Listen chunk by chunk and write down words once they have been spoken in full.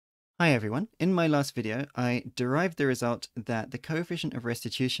Hi everyone. In my last video, I derived the result that the coefficient of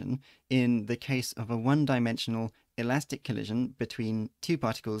restitution in the case of a one-dimensional elastic collision between two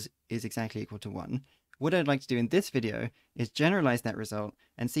particles is exactly equal to 1. What I'd like to do in this video is generalize that result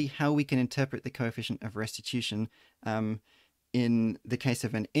and see how we can interpret the coefficient of restitution in the case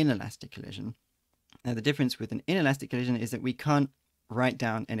of an inelastic collision. Now, the difference with an inelastic collision is that we can't write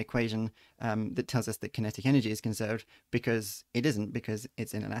down an equation that tells us that kinetic energy is conserved because it isn't, because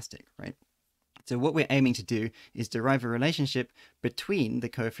it's inelastic, right? So what we're aiming to do is derive a relationship between the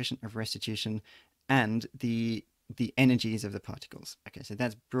coefficient of restitution and the energies of the particles. Okay, so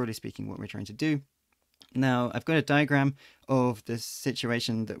that's broadly speaking what we're trying to do. Now, I've got a diagram of the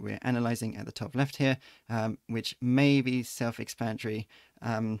situation that we're analyzing at the top left here, which may be self-explanatory.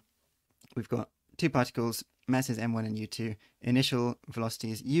 We've got two particles, masses m1 and u2, initial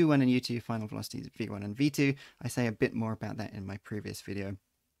velocities u1 and u2, final velocities v1 and v2. I say a bit more about that in my previous video.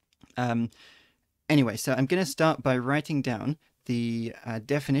 Anyway, so I'm going to start by writing down the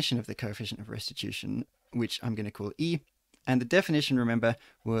definition of the coefficient of restitution, which I'm going to call E. And the definition, remember,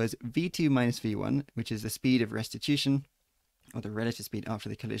 was v2 minus v1, which is the speed of restitution, or the relative speed after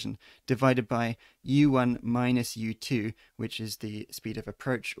the collision, divided by u1 minus u2, which is the speed of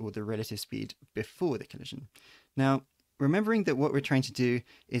approach, or the relative speed before the collision. Now, remembering that what we're trying to do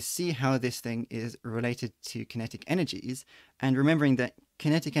is see how this thing is related to kinetic energies, and remembering that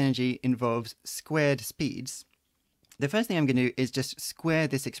kinetic energy involves squared speeds, the first thing I'm going to do is just square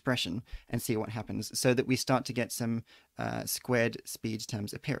this expression and see what happens, so that we start to get some squared speed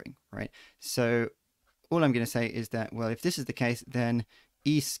terms appearing, right? So all I'm going to say is that, well, if this is the case, then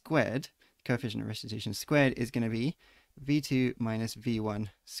E squared, coefficient of restitution squared, is going to be v2 minus v1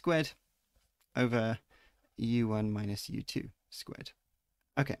 squared over u1 minus u2 squared.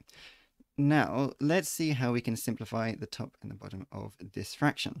 Okay, now let's see how we can simplify the top and the bottom of this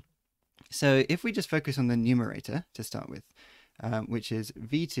fraction. So if we just focus on the numerator to start with, which is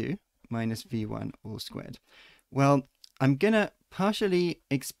v2 minus v1 all squared. Well, I'm going to partially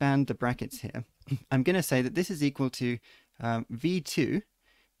expand the brackets here. I'm going to say that this is equal to v2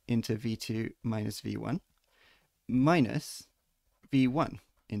 into v2 minus v1 minus v1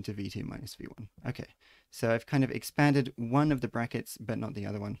 into v2 minus v1. Okay, so I've kind of expanded one of the brackets, but not the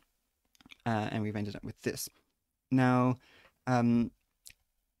other one. And we've ended up with this. Now,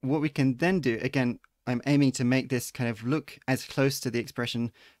 what we can then do, again, I'm aiming to make this kind of look as close to the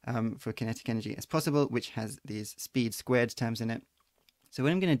expression for kinetic energy as possible, which has these speed squared terms in it. So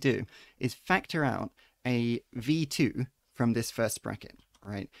what I'm going to do is factor out a v2 from this first bracket,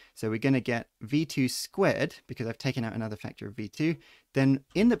 right? So we're going to get v2 squared, because I've taken out another factor of v2. Then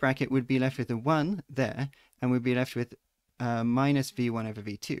in the bracket, we'd be left with a 1 there, and we'd be left with minus v1 over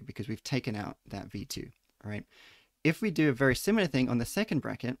v2, because we've taken out that v2, right? If we do a very similar thing on the second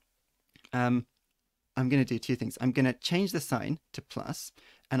bracket, I'm going to do two things. I'm going to change the sign to plus,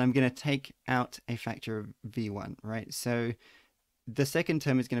 and I'm going to take out a factor of v1, right? So the second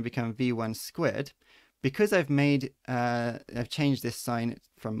term is going to become v1 squared. Because I've changed this sign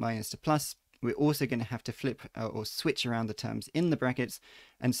from minus to plus, we're also going to have to flip or switch around the terms in the brackets.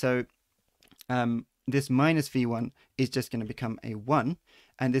 And so this minus v1 is just going to become a 1,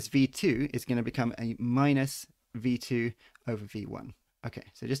 and this v2 is going to become a minus v2 over v1. Okay,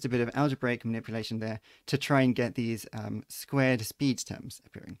 so just a bit of algebraic manipulation there to try and get these squared speed terms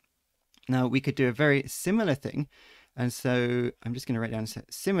appearing. Now, we could do a very similar thing, and so I'm just going to write down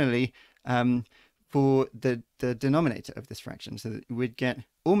similarly for the denominator of this fraction. So that we'd get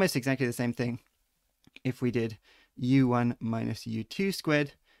almost exactly the same thing if we did u1 minus u2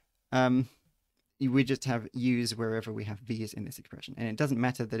 squared. We just have u's wherever we have v's in this expression. And it doesn't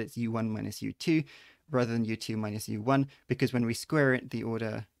matter that it's u1 minus u2 rather than u2 minus u1, because when we square it, the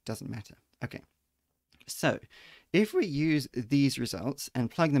order doesn't matter. Okay, so if we use these results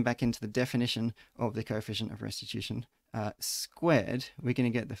and plug them back into the definition of the coefficient of restitution squared, we're going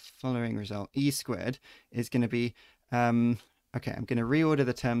to get the following result. E squared is going to be, okay, I'm going to reorder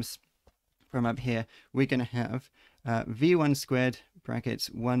the terms from up here. We're going to have v1 squared brackets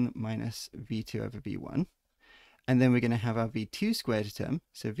 1 minus v2 over v1. And then we're going to have our v2 squared term.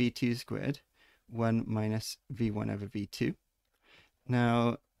 So v2 squared 1 minus v1 over v2.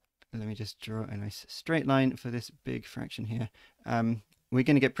 Now, let me just draw a nice straight line for this big fraction here. We're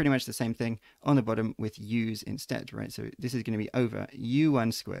going to get pretty much the same thing on the bottom with u's instead, right? So this is going to be over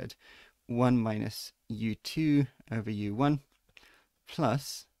u1 squared 1 minus u2 over u1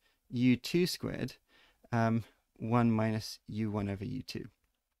 plus u2 squared 1 minus u1 over u2.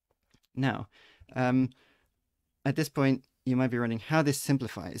 Now, at this point, you might be wondering how this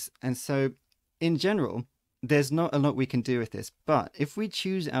simplifies. And so in general, there's not a lot we can do with this, but if we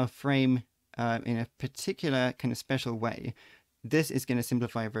choose our frame in a particular kind of special way, this is going to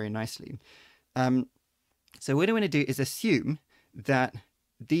simplify very nicely. So what I want to do is assume that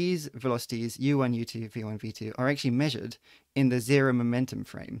these velocities, u1, u2, v1, v2, are actually measured in the zero momentum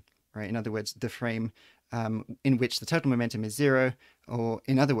frame, right? In other words, the frame in which the total momentum is zero, or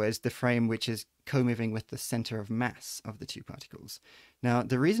in other words, the frame which is co-moving with the center of mass of the two particles. Now,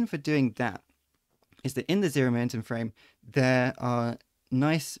 the reason for doing that is that in the zero momentum frame, there are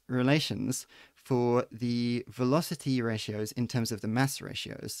nice relations for the velocity ratios in terms of the mass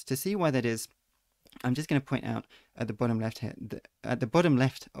ratios. To see why that is, I'm just going to point out at the bottom left here, at the bottom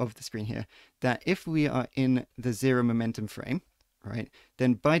left of the screen here, that if we are in the zero momentum frame, right,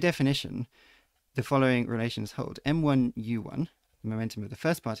 then by definition, the following relations hold. m1u1, the momentum of the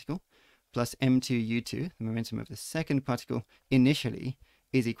first particle, plus m2u2, the momentum of the second particle, initially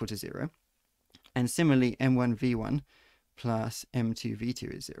is equal to 0. And similarly, m1v1 plus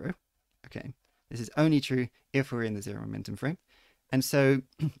m2v2 is 0. Okay, this is only true if we're in the zero momentum frame. And so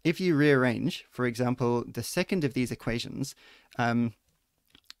if you rearrange, for example, the second of these equations,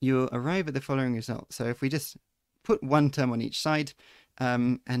 you'll arrive at the following result. So if we just put one term on each side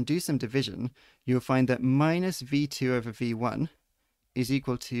and do some division, you'll find that minus v2 over v1 is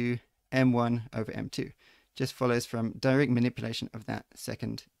equal to m1 over m2. Just follows from direct manipulation of that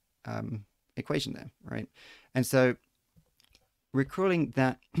second equation there, right? And so recalling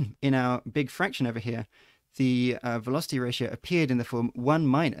that in our big fraction over here, the velocity ratio appeared in the form 1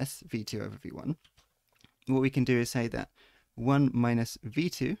 minus v2 over v1. What we can do is say that 1 minus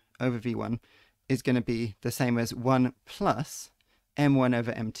v2 over v1 is going to be the same as 1 plus m1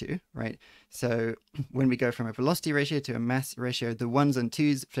 over m2, right? So when we go from a velocity ratio to a mass ratio, the 1s and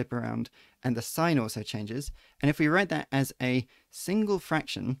 2s flip around and the sign also changes. And if we write that as a single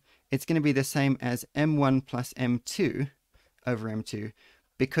fraction, it's going to be the same as m1 plus m2 over m2,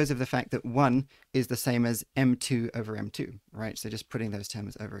 because of the fact that 1 is the same as m2 over m2, right? So just putting those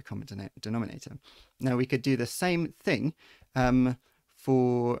terms over a common denominator. Now we could do the same thing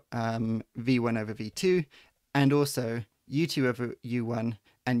for v1 over v2, and also u2 over u1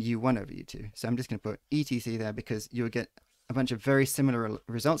 and u1 over u2. So I'm just going to put etc there because you'll get a bunch of very similar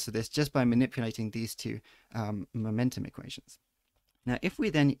results to this just by manipulating these two momentum equations. Now, if we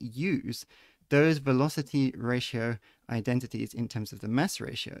then use those velocity ratio identities in terms of the mass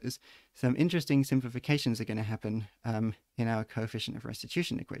ratios, some interesting simplifications are going to happen in our coefficient of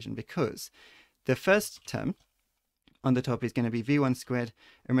restitution equation, because the first term on the top is going to be v1 squared.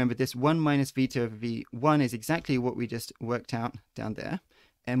 Remember, this 1 minus v2 over v1 is exactly what we just worked out down there,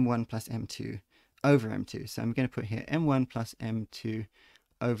 m1 plus m2 over m2. So I'm going to put here m1 plus m2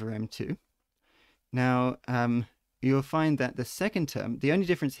 over m2. Now, you'll find that the second term, the only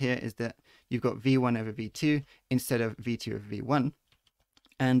difference here is that you've got v1 over v2 instead of v2 over v1.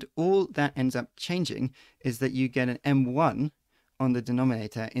 And all that ends up changing is that you get an m1 on the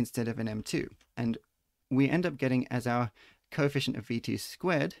denominator instead of an m2. And we end up getting, as our coefficient of v2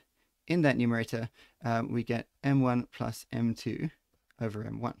 squared in that numerator, we get m1 plus m2 over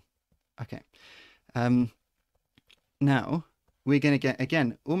m1. Okay. Now, we're going to get,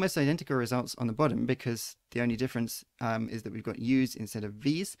 again, almost identical results on the bottom, because the only difference is that we've got u's instead of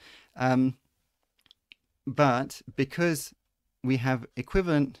v's. But because we have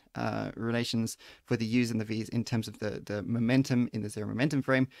equivalent relations for the u's and the v's in terms of the momentum in the zero momentum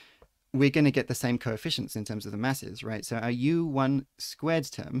frame, we're going to get the same coefficients in terms of the masses, right? So our u1 squared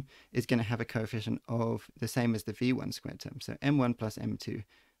term is going to have a coefficient of the same as the v1 squared term. So m1 plus m2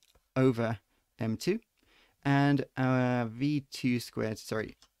 over m2. And our u2 squared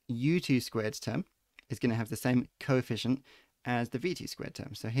term is going to have the same coefficient as the v2 squared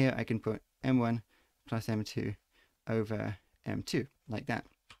term. So here I can put m1 plus m2 over m2, like that.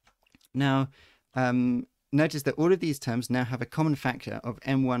 Now, notice that all of these terms now have a common factor of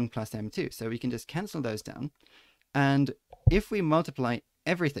m1 plus m2. So we can just cancel those down. And if we multiply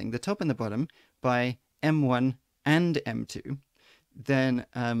everything, the top and the bottom, by m1 and m2, then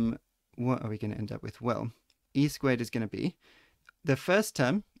what are we going to end up with? Well, e squared is going to be, the first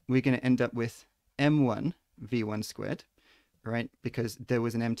term, we're going to end up with m1 v1 squared, right? Because there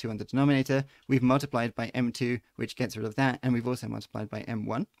was an m2 on the denominator. We've multiplied by m2, which gets rid of that. And we've also multiplied by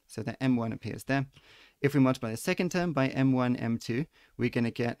m1. So that m1 appears there. If we multiply the second term by m1, m2, we're going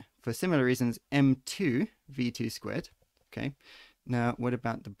to get, for similar reasons, m2 v2 squared. Okay. Now, what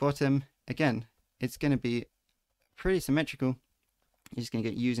about the bottom? Again, it's going to be pretty symmetrical. You're just going to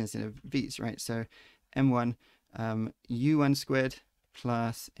get u's instead of v's, right? So m1 u1 squared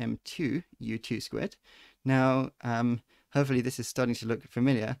plus m2 u2 squared. Now, hopefully this is starting to look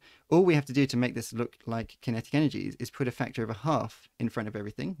familiar. All we have to do to make this look like kinetic energy is put a factor of a half in front of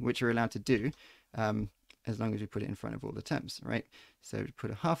everything, which we're allowed to do as long as we put it in front of all the terms, right? So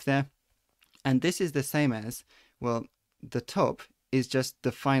put a half there. And this is the same as, well, the top is just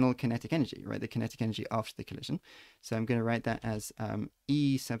the final kinetic energy, right? The kinetic energy after the collision. So I'm going to write that as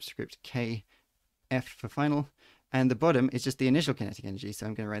E subscript K F for final. And the bottom is just the initial kinetic energy. So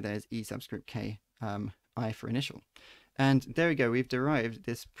I'm going to write that as E subscript K I for initial. And there we go. We've derived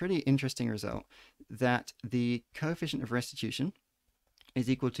this pretty interesting result that the coefficient of restitution is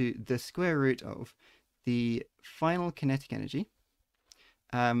equal to the square root of the final kinetic energy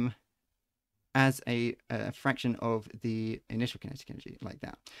as a fraction of the initial kinetic energy, like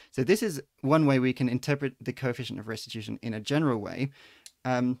that. So this is one way we can interpret the coefficient of restitution in a general way.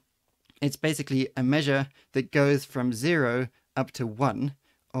 It's basically a measure that goes from 0 up to 1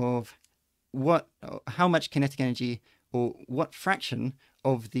 of how much kinetic energy or what fraction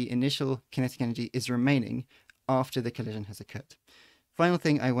of the initial kinetic energy is remaining after the collision has occurred. Final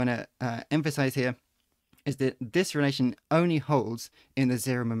thing I want to emphasize here is that this relation only holds in the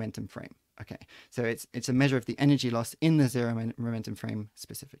zero momentum frame. Okay, so it's a measure of the energy loss in the zero momentum frame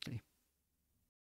specifically.